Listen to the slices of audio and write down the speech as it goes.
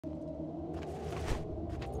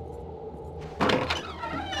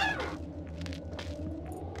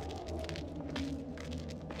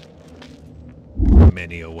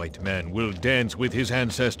Many a white man will dance with his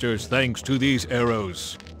ancestors thanks to these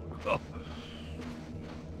arrows.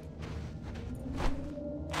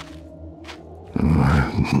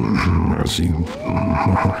 Mercy.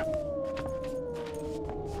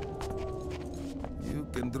 You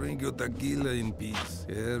can drink your tequila in peace.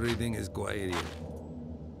 Everything is quiet here.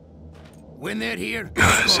 When they're here,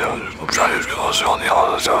 don't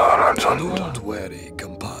worry,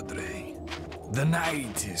 compadre. The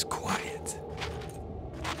night is quiet.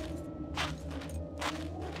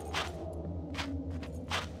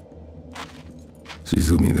 Si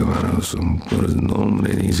su mi corazón por el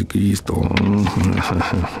nombre de Jesucristo.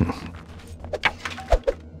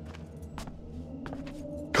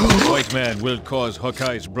 White man will cause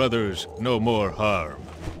Hawkeye's brothers no more harm.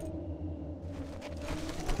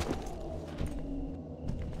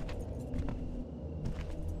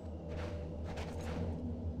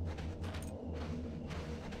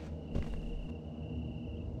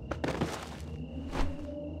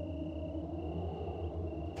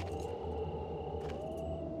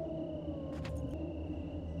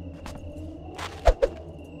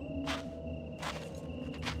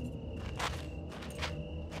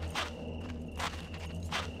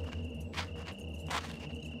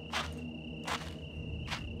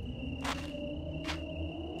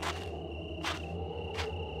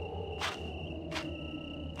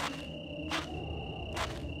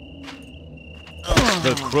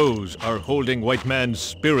 The crows are holding white man's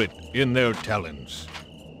spirit in their talons.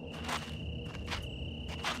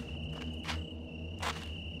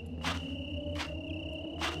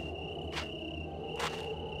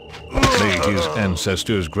 May his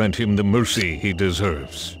ancestors grant him the mercy he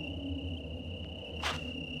deserves.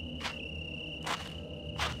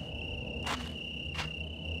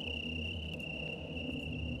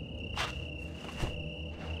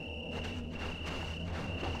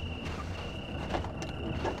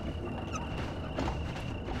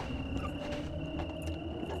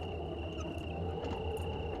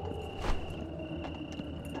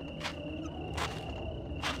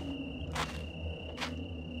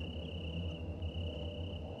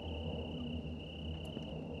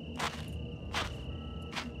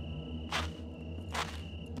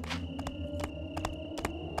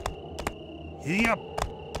 Yep.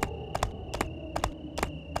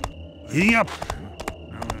 Yep.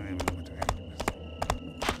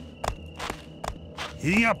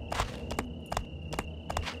 Yep.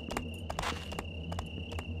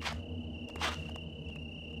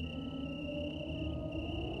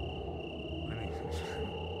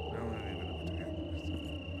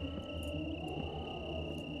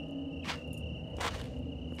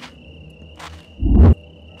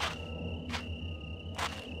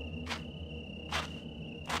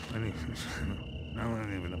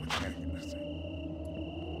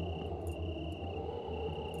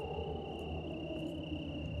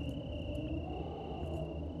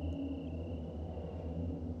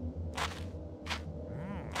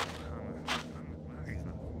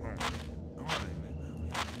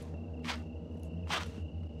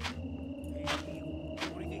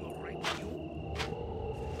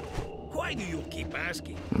 Why do you keep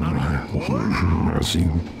asking? Mercy.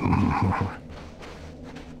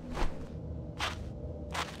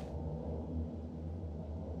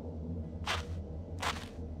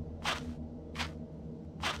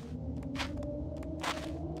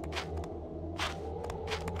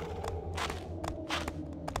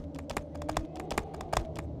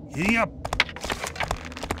 Yep.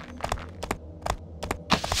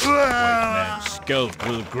 White man's scalp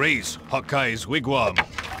will grace Hawkeye's wigwam.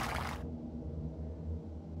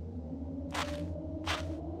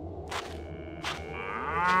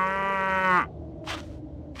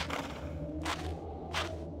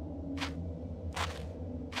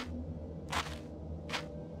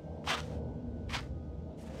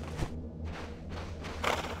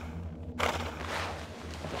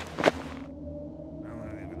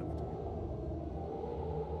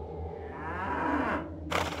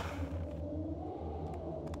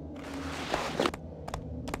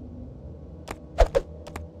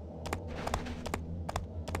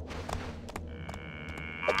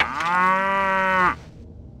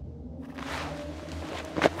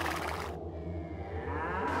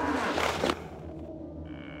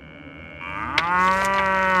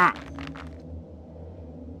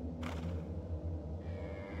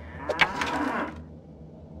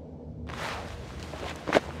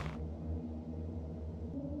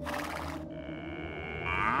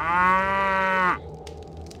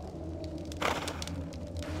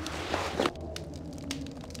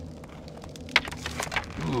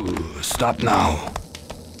 Stop now.